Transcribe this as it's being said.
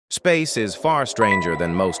Space is far stranger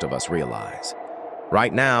than most of us realize.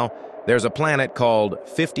 Right now, there's a planet called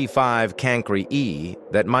 55 Cancri E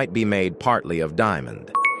that might be made partly of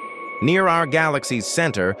diamond. Near our galaxy's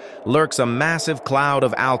center lurks a massive cloud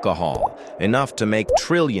of alcohol, enough to make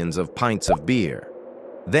trillions of pints of beer.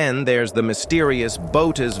 Then there's the mysterious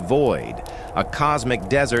Botas Void, a cosmic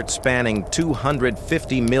desert spanning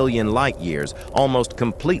 250 million light-years, almost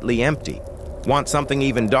completely empty. Want something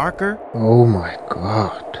even darker? Oh my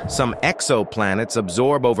God. Some exoplanets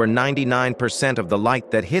absorb over 99% of the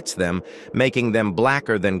light that hits them, making them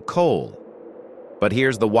blacker than coal. But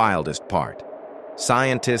here's the wildest part.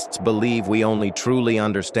 Scientists believe we only truly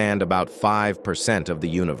understand about 5% of the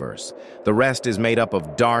universe. The rest is made up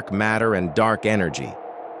of dark matter and dark energy,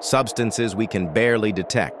 substances we can barely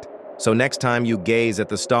detect. So next time you gaze at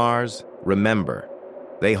the stars, remember,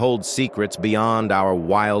 they hold secrets beyond our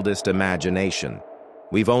wildest imagination.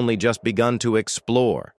 We've only just begun to explore.